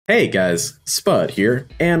Hey guys, Spud here,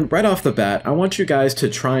 and right off the bat, I want you guys to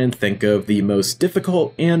try and think of the most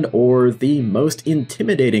difficult and or the most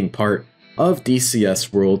intimidating part of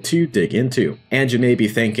DCS World to dig into. And you may be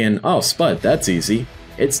thinking, oh Spud, that's easy.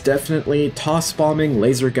 It's definitely toss-bombing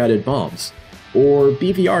laser-guided bombs, or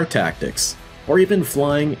BVR Tactics, or even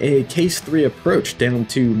flying a Case 3 approach down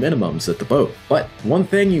to minimums at the boat. But one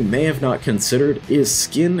thing you may have not considered is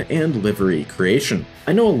skin and livery creation.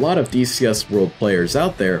 I know a lot of DCS World players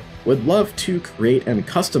out there would love to create and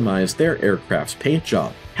customize their aircraft's paint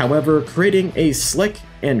job. However, creating a slick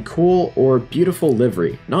and cool or beautiful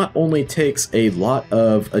livery not only takes a lot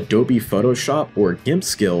of Adobe Photoshop or Gimp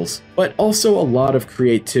skills, but also a lot of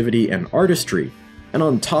creativity and artistry, and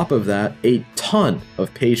on top of that, a ton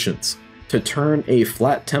of patience to turn a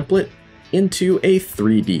flat template into a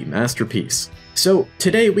 3D masterpiece. So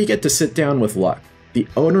today we get to sit down with Luck, the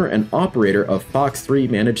owner and operator of Fox 3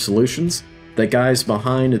 Managed Solutions, the guys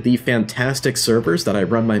behind the fantastic servers that I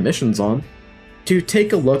run my missions on, to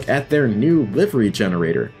take a look at their new Livery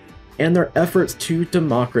Generator and their efforts to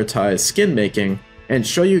democratize skin making and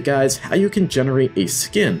show you guys how you can generate a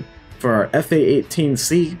skin for our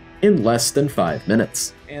FA-18C in less than 5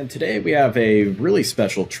 minutes. And today we have a really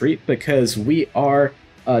special treat because we are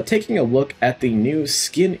taking a look at the new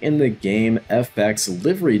Skin in the Game FX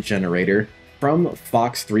Livery Generator from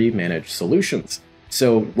Fox 3 Managed Solutions.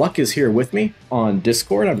 So Luck is here with me on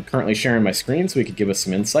Discord. I'm currently sharing my screen so he could give us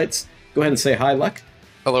some insights. Go ahead and say hi, Luck.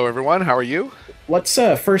 Hello everyone, how are you? Let's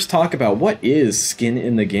first talk about what is Skin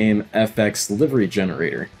in the Game FX Livery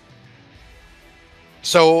Generator.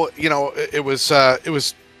 So, you know, it was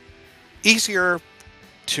easier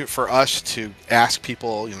for us to ask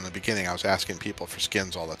people. You know, in the beginning I was asking people for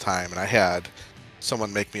skins all the time, and I had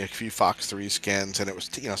someone make me a few Fox 3 skins, and it was,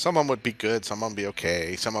 you know, some of them would be good, some of them would be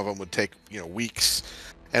okay, some of them would take, you know, weeks.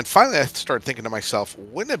 And finally I started thinking to myself,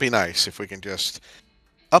 wouldn't it be nice if we can just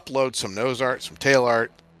upload some nose art, some tail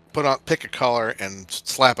art, pick a color and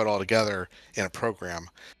slap it all together in a program.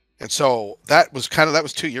 And so that was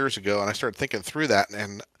 2 years ago, and I started thinking through that,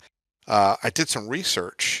 and I did some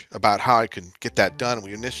research about how I could get that done.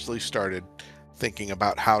 We initially started thinking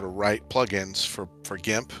about how to write plugins for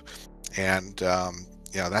GIMP, and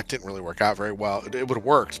you know, that didn't really work out very well. It would have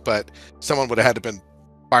worked, but someone would have had to been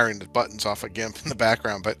firing the buttons off of GIMP in the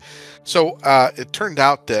background. But so it turned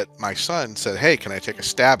out that my son said, hey, can I take a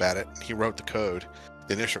stab at it? He wrote the code,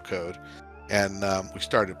 the initial code, and we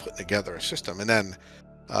started putting together a system. And then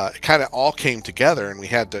it kind of all came together, and we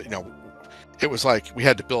had to, you know, it was like we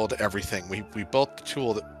had to build everything. We built the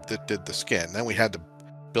tool that did the skin. Then we had to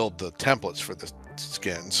build the templates for the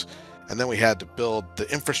skins. And then we had to build the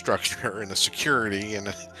infrastructure and the security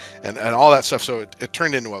and all that stuff. So it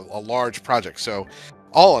turned into a large project. So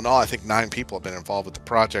all in all, I think 9 people have been involved with the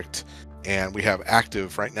project. And we have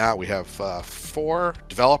active right now, we have 4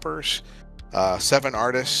 developers, 7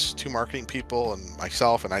 artists, 2 marketing people, and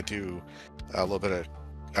myself. And I do a little bit of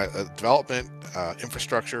development,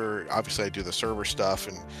 infrastructure. Obviously I do the server stuff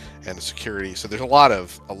and the security. So there's a lot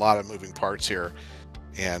of moving parts here,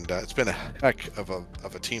 and it's been a heck of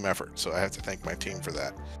a team effort. So I have to thank my team for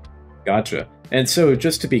that. Gotcha. And so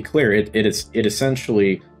just to be clear, it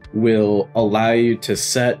essentially will allow you to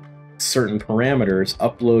set certain parameters,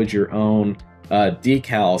 upload your own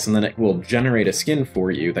decals, and then it will generate a skin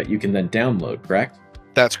for you that you can then download, correct?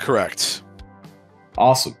 That's correct.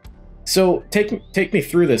 Awesome. So take me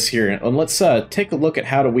through this here, and let's take a look at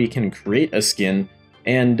how we can create a skin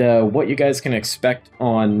and what you guys can expect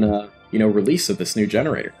on you know, release of this new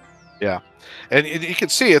generator. Yeah, and you can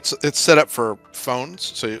see it's set up for phones,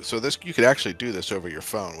 so this, you could actually do this over your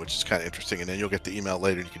phone, which is kind of interesting, and then you'll get the email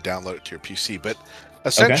later and you can download it to your PC. But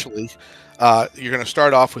essentially, you're going to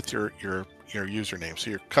start off with your username, so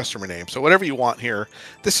your customer name, so whatever you want here.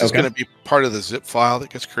 This is going to be part of the zip file that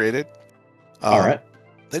gets created. All right.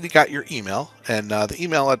 Then you got your email, and the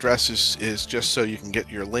email address is just so you can get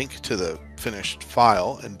your link to the finished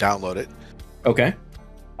file and download it. Okay.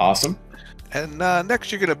 Awesome. And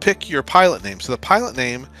next you're going to pick your pilot name. So the pilot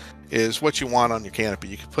name is what you want on your canopy.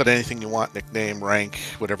 You can put anything you want, nickname, rank,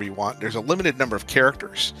 whatever you want. There's a limited number of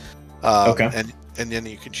characters. And then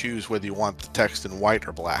you can choose whether you want the text in white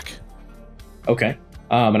or black. Okay.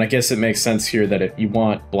 And I guess it makes sense here that if you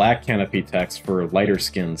want black canopy text for lighter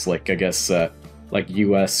skins, like I guess like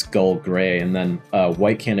US Skull Gray, and then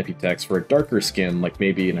white canopy text for a darker skin, like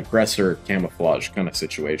maybe an aggressor camouflage kind of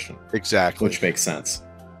situation. Exactly. Which makes sense.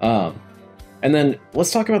 And then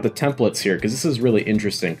let's talk about the templates here, because this is really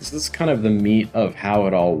interesting, because this is kind of the meat of how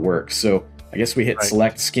it all works. So I guess we hit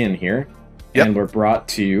select skin here, and we're brought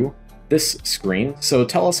to this screen. So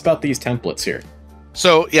tell us about these templates here.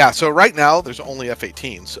 So yeah, so right now there's only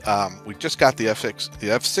F-18s. We just got the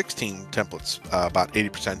F-16 templates about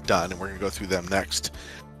 80% done, and we're gonna go through them next.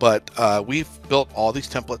 But we've built all these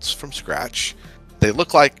templates from scratch. They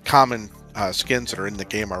look like common skins that are in the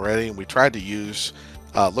game already, and we tried to use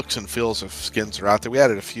looks and feels of skins that are out there. We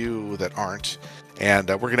added a few that aren't, and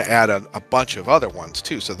we're gonna add a bunch of other ones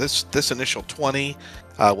too. So this initial 20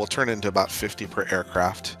 will turn into about 50 per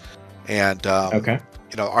aircraft, and Okay.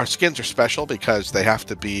 you know, our skins are special because they have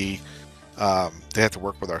to be they have to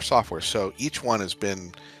work with our software. So each one has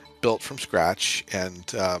been built from scratch, and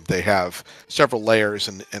they have several layers,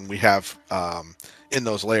 and we have in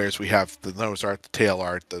those layers we have the nose art, the tail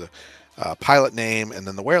art, the pilot name, and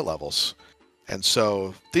then the wear levels. And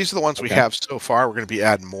so these are the ones we Okay. have so far. We're going to be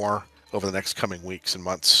adding more over the next coming weeks and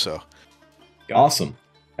months. So Awesome.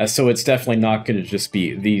 So it's definitely not going to just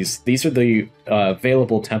be these. These are the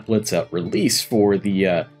available templates at release for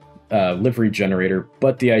the livery generator,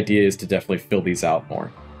 but the idea is to definitely fill these out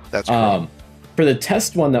more. that's correct. For the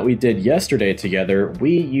test one that we did yesterday together,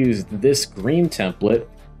 we used this green template,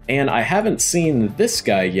 and I haven't seen this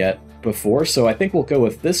guy yet before, so I think we'll go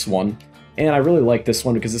with this one. And I really like this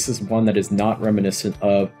one because this is one that is not reminiscent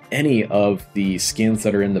of any of the skins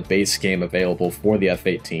that are in the base game available for the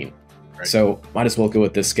F-18. Right. So might as well go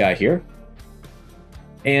with this guy here.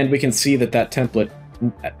 And we can see that that template,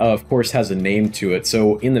 of course, has a name to it.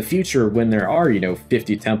 So in the future, when there are,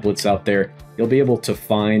 50 templates out there, you'll be able to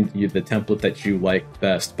find the template that you like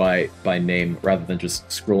best by name rather than just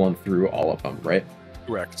scrolling through all of them, right?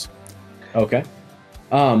 Correct. Okay.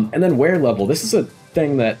 And then wear level. This is a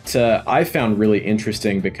thing that I found really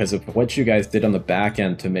interesting because of what you guys did on the back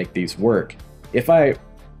end to make these work. If I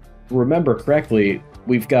remember correctly,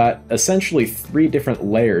 we've got essentially 3 different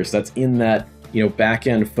layers that's in that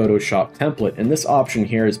back-end Photoshop template, and this option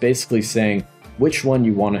here is basically saying which one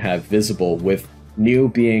you want to have visible, with new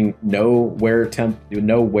being no wear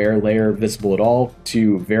layer visible at all,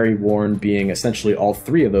 to very worn being essentially all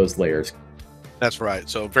 3 of those layers. That's right.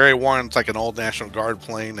 So very worn. It's like an old National Guard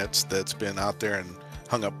plane that's been out there and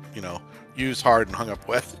hung up, used hard and hung up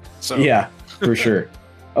wet. So yeah, for sure.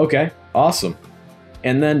 Okay, awesome.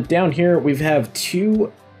 And then down here we have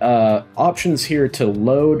 2 options here to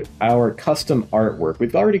load our custom artwork.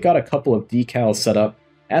 We've already got a couple of decals set up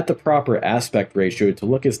at the proper aspect ratio to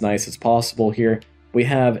look as nice as possible here. We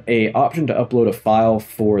have a option to upload a file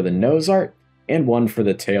for the nose art and one for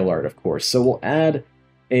the tail art, of course. So we'll add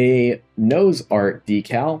a nose art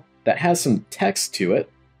decal that has some text to it.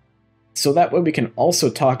 So that way we can also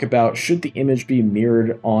talk about should the image be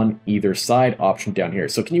mirrored on either side option down here.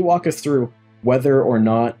 So can you walk us through whether or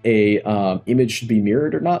not a image should be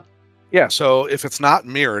mirrored or not? Yeah, so if it's not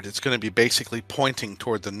mirrored, it's going to be basically pointing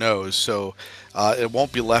toward the nose, so it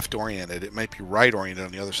won't be left-oriented. It might be right-oriented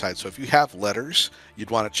on the other side. So if you have letters,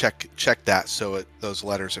 you'd want to check that so those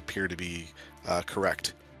letters appear to be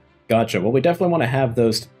correct. Gotcha. Well, we definitely want to have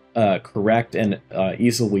those correct and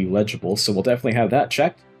easily legible, so we'll definitely have that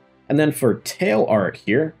checked. And then for tail art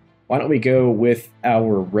here, why don't we go with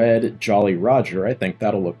our red Jolly Roger? I think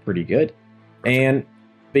that'll look pretty good. And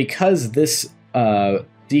because this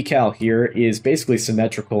decal here is basically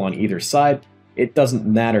symmetrical on either side, it doesn't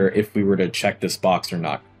matter if we were to check this box or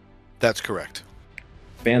not. That's correct.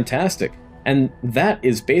 Fantastic. And that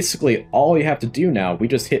is basically all you have to do now. We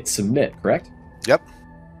just hit submit, correct? Yep.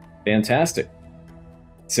 Fantastic.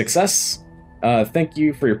 Success. Thank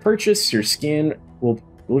you for your purchase. Your skin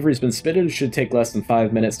delivery's been submitted. It should take less than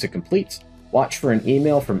 5 minutes to complete. Watch for an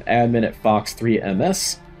email from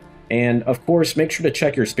admin@fox3ms. And of course, make sure to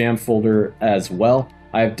check your spam folder as well.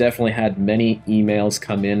 I've definitely had many emails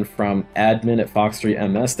come in from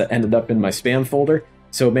admin@fox3ms that ended up in my spam folder.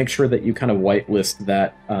 So make sure that you kind of whitelist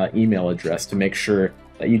that email address to make sure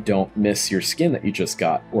that you don't miss your skin that you just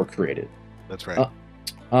got or created. That's right.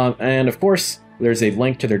 And of course, there's a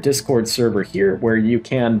link to their Discord server here where you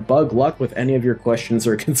can bug luck with any of your questions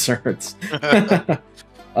or concerns.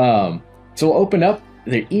 So we'll open up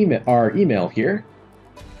our email here.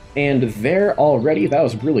 And there already, that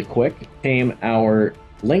was really quick, came our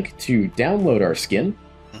link to download our skin.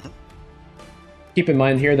 Mm-hmm. Keep in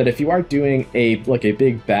mind here that if you are doing a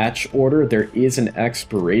big batch order, there is an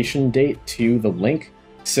expiration date to the link.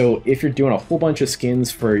 So if you're doing a whole bunch of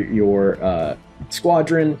skins for your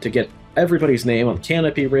squadron to get everybody's name on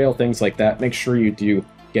canopy rail, things like that, make sure you do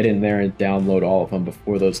get in there and download all of them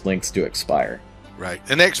before those links do expire. Right,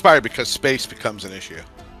 and they expire because space becomes an issue.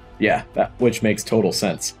 Yeah, which makes total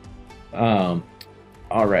sense.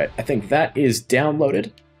 All right, I think that is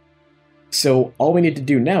downloaded. So all we need to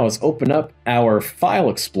do now is open up our File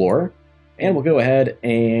Explorer, and we'll go ahead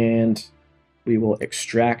and we will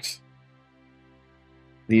extract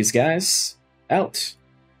these guys out.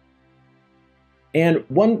 And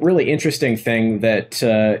one really interesting thing that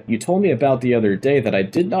you told me about the other day that I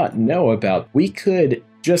did not know about, we could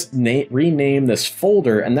just rename this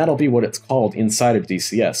folder, and that'll be what it's called inside of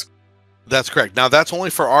DCS. That's correct. Now, that's only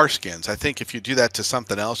for our skins. I think if you do that to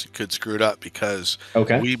something else, you could screw it up because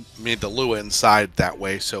we made the Lua inside that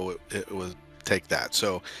way, so it would take that.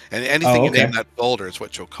 So, and anything you name that folder is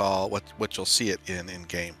what you'll call, what you'll see it in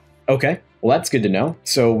game. Okay, well, that's good to know.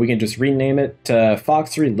 So we can just rename it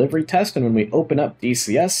Fox 3 Livery Test, and when we open up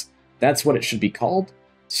DCS, that's what it should be called.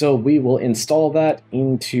 So we will install that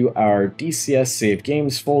into our DCS Save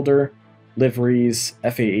Games folder, Liveries,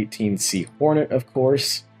 FA-18C Hornet, of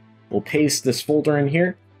course. We'll paste this folder in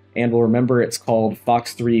here, and we'll remember it's called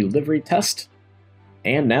Fox 3 Livery Test.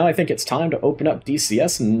 And now I think it's time to open up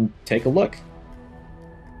DCS and take a look.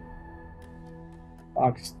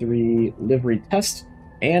 Fox 3 Livery Test.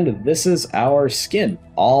 And this is our skin,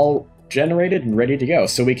 all generated and ready to go.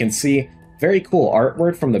 So we can see very cool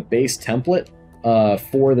artwork from the base template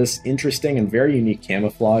for this interesting and very unique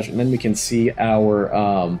camouflage. And then we can see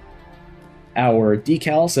our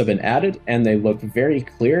decals have been added, and they look very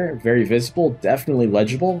clear, very visible, definitely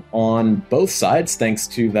legible on both sides thanks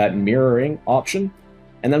to that mirroring option.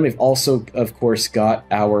 And then we've also, of course, got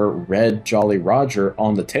our red Jolly Roger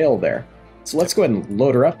on the tail there. So let's go ahead and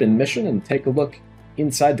load her up in mission and take a look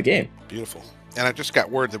inside the game. Beautiful. And I just got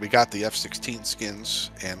word that we got the F-16 skins,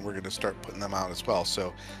 and we're going to start putting them out as well.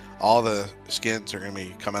 So all the skins are going to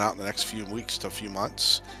be coming out in the next few weeks to a few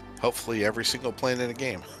months. Hopefully every single plane in a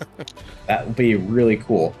game. That would be really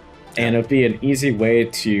cool. And it would be an easy way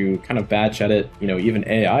to kind of batch edit, even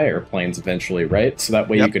AI airplanes eventually, right? So that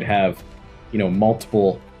way you could have,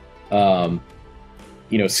 multiple,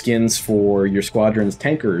 skins for your squadron's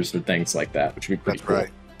tankers or things like that, which would be pretty cool.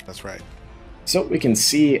 That's right. So we can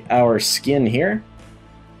see our skin here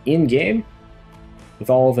in-game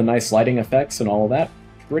with all the nice lighting effects and all of that.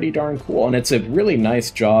 Pretty darn cool. And it's a really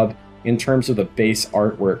nice job in terms of the base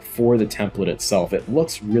artwork for the template itself. It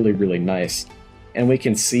looks really, really nice. And we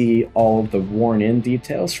can see all of the worn-in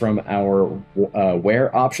details from our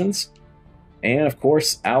wear options. And, of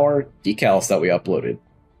course, our decals that we uploaded.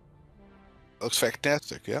 Looks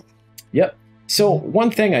fantastic, yep. Yep. So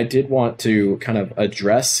one thing I did want to kind of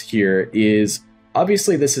address here is,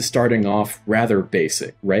 obviously this is starting off rather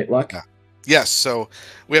basic, right, Luck? Yeah. Yes, so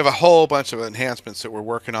we have a whole bunch of enhancements that we're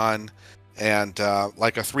working on, and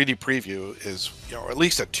like a 3D preview is, at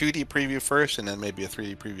least a 2D preview first, and then maybe a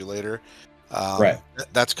 3D preview later. Right.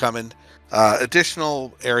 That's coming.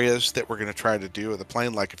 Additional areas that we're going to try to do with the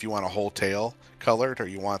plane, like if you want a whole tail colored, or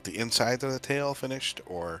you want the inside of the tail finished,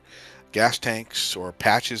 or gas tanks, or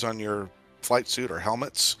patches on your flight suit or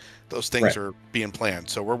helmets, those things are being planned.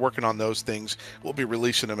 So we're working on those things. We'll be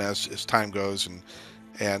releasing them as time goes,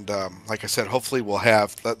 and like I said, hopefully we'll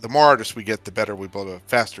have the more artists we get, the better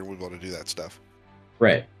faster we'll be able to do that stuff.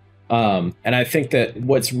 Right. And I think that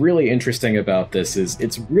what's really interesting about this is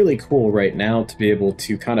it's really cool right now to be able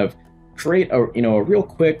to kind of create a real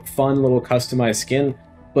quick, fun little customized skin.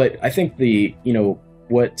 But I think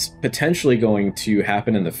what's potentially going to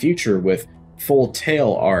happen in the future with full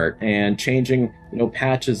tail art and changing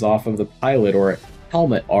patches off of the pilot or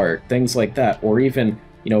helmet art, things like that, or even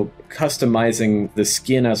customizing the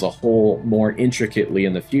skin as a whole more intricately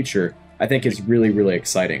in the future, I think is really, really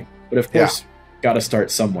exciting. But of course, got to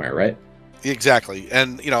start somewhere, right? Exactly.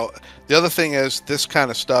 And the other thing is this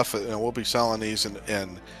kind of stuff, we'll be selling these,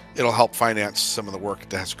 and it'll help finance some of the work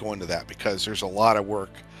that has to go into that, because there's a lot of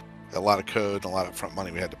work, a lot of code, and a lot of front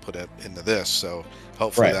money we had to put into this. So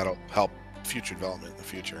hopefully that'll help future development in the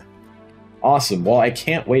future. Awesome. Well, I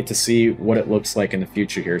can't wait to see what it looks like in the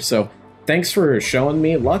future here. So thanks for showing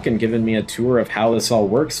me, Luck, and giving me a tour of how this all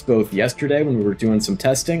works, both yesterday when we were doing some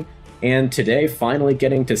testing, and today finally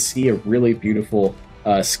getting to see a really beautiful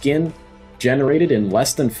skin generated in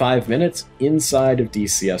less than 5 minutes inside of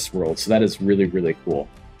DCS World. So that is really, really cool.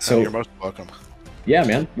 So you're most welcome. Yeah,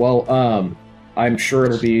 man. Well, I'm sure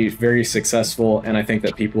it'll be very successful, and I think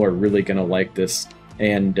that people are really going to like this.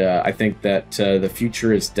 And I think that the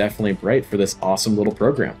future is definitely bright for this awesome little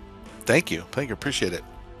program. Thank you. Appreciate it.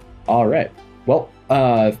 All right. Well,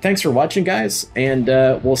 thanks for watching, guys, and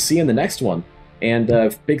we'll see you in the next one.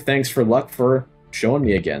 And big thanks for Luck for showing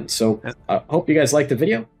me again. So I hope you guys liked the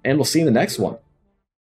video, and we'll see you in the next one.